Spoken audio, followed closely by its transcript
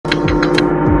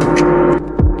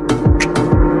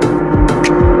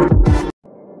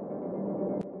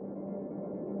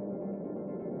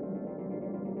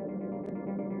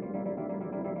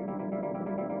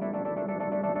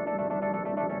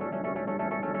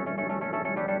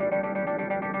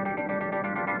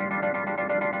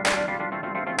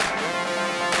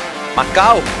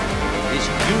Macau, this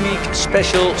unique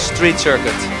special street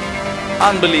circuit.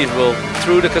 Unbelievable,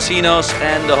 through the casinos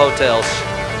and the hotels.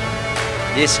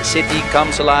 This city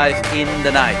comes alive in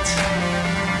the night.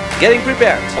 Getting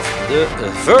prepared of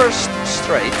the first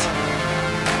straight,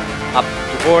 up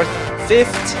to 4th,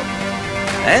 5th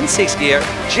and 6th gear,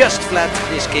 just flat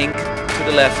this kink to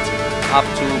the left, up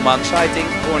to man-sighting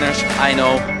corners, I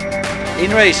know.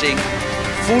 In racing,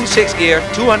 full 6th gear,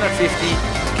 250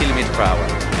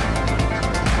 km/h.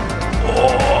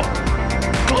 Oh,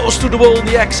 close to the wall in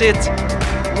the exit.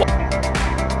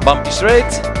 Bumpy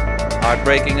straight, hard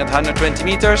braking at 120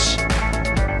 meters,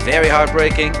 very hard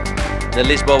braking. The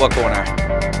Lisboa corner,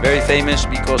 very famous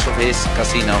because of his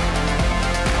casino.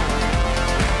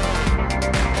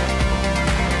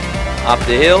 Up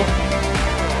the hill,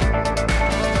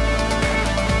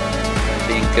 I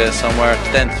think somewhere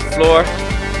 10th floor.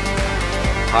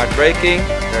 Hard braking,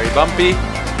 very bumpy,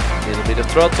 little bit of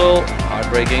throttle, hard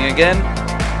braking again.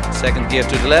 2nd gear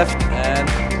to the left and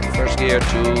 1st gear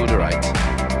to the right.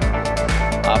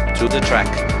 Up to the track.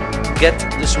 Get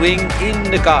the swing in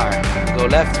the car. Go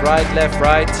left, right, left,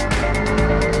 right.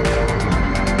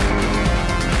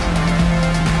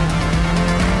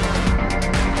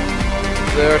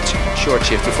 Third, short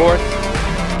shift to 4th.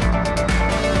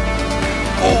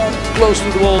 Oh, close to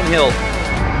the wall and hill.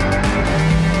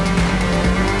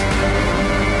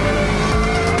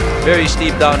 Very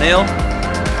steep downhill.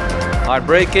 Hard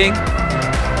braking.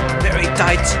 Very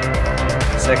tight.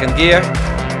 2nd gear.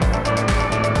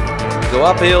 Go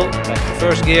uphill, back to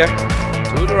 1st gear,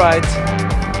 to the right.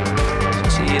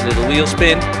 See a little wheel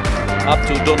spin. Up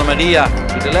to Donna Maria,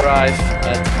 to the left. Drive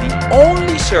at the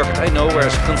only circuit I know where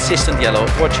it's consistent yellow.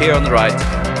 Watch here on the right.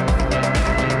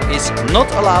 Is not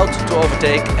allowed to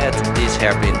overtake at this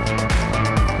hairpin.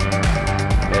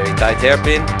 Very tight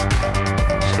hairpin.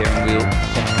 Steering wheel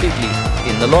completely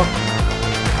in the lock.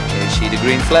 You see the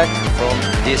green flag. From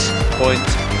this point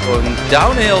going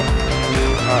downhill, you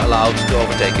are allowed to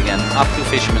overtake again up to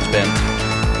Fisherman's Bend.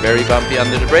 Very bumpy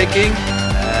under the braking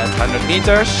at 100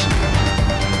 meters.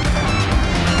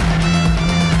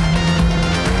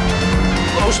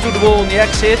 Close to the wall on the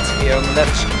exit. Here on the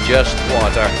left, just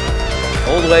water.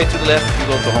 All the way to the left, you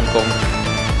go to Hong Kong.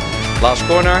 Last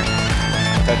corner,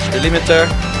 touch the limiter,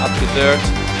 up to 3rd.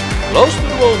 Close to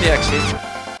the wall on the exit.